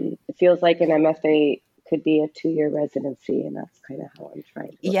 It feels like an MFA could be a 2-year residency, and that's kind of how I'm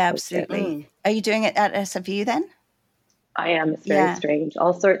trying to. Yeah, absolutely. Are you doing it at SFU then? I am. It's very strange.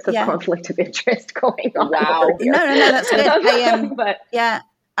 All sorts of conflict of interest going on. Wow. No, that's good.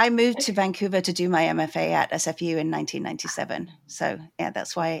 I moved to Vancouver to do my MFA at SFU in 1997. So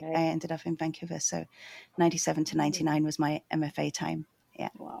that's why I ended up in Vancouver. So 97 to 99 was my MFA time. Yeah.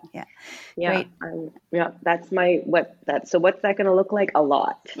 Wow. Yeah. Great. That's so what's that going to look like? A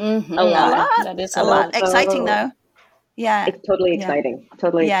lot. Mm-hmm. A lot. That is a lot. Exciting though. Yeah. It's totally exciting.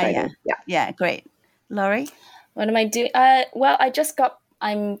 Totally exciting. Yeah. Great. Laurie? What am I doing?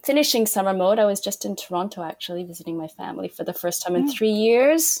 I'm finishing summer mode. I was just in Toronto, actually, visiting my family for the first time in 3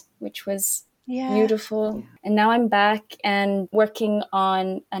 years, which was beautiful. Yeah. And now I'm back and working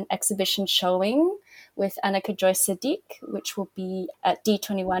on an exhibition showing with Anneke Joyce Sadiq, which will be at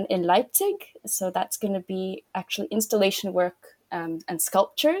D21 in Leipzig. So that's going to be actually installation work and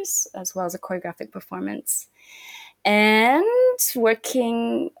sculptures, as well as a choreographic performance. And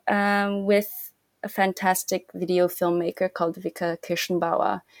working with a fantastic video filmmaker called Vika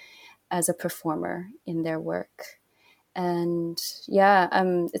Kirschenbauer as a performer in their work. And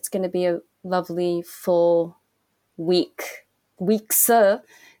it's going to be a lovely full weeks,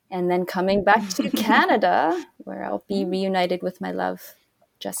 and then coming back to Canada, where I'll be reunited with my love,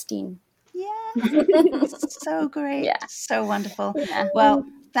 Justine. Yeah, so great. Yeah. So wonderful. Yeah. Well,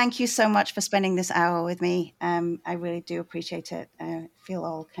 thank you so much for spending this hour with me. I really do appreciate it. I feel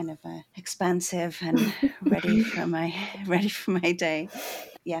all kind of expansive and ready for my day.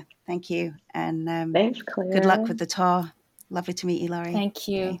 Yeah, thank you. And thanks, Claire. Good luck with the tour. Lovely to meet you, Laurie. Thank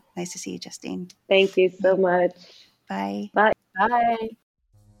you. Okay. Nice to see you, Justine. Thank you so much. Bye. Bye. Bye.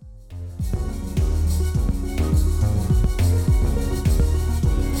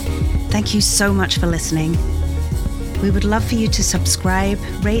 Thank you so much for listening. We would love for you to subscribe,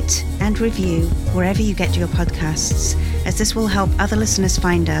 rate, and review wherever you get your podcasts, as this will help other listeners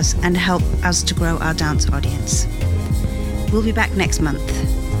find us and help us to grow our dance audience. We'll be back next month.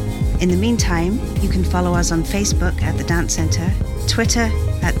 In the meantime, you can follow us on Facebook at The Dance Centre, Twitter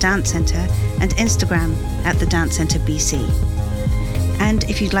at Dance Centre, and Instagram at The Dance Centre BC. And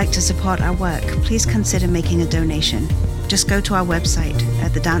if you'd like to support our work, please consider making a donation. Just go to our website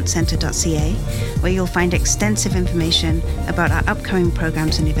at thedancecentre.ca, where you'll find extensive information about our upcoming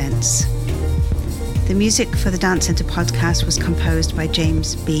programs and events. The music for the Dance Centre podcast was composed by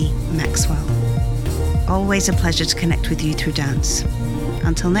James B. Maxwell. Always a pleasure to connect with you through dance.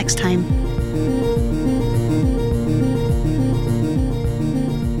 Until next time. you.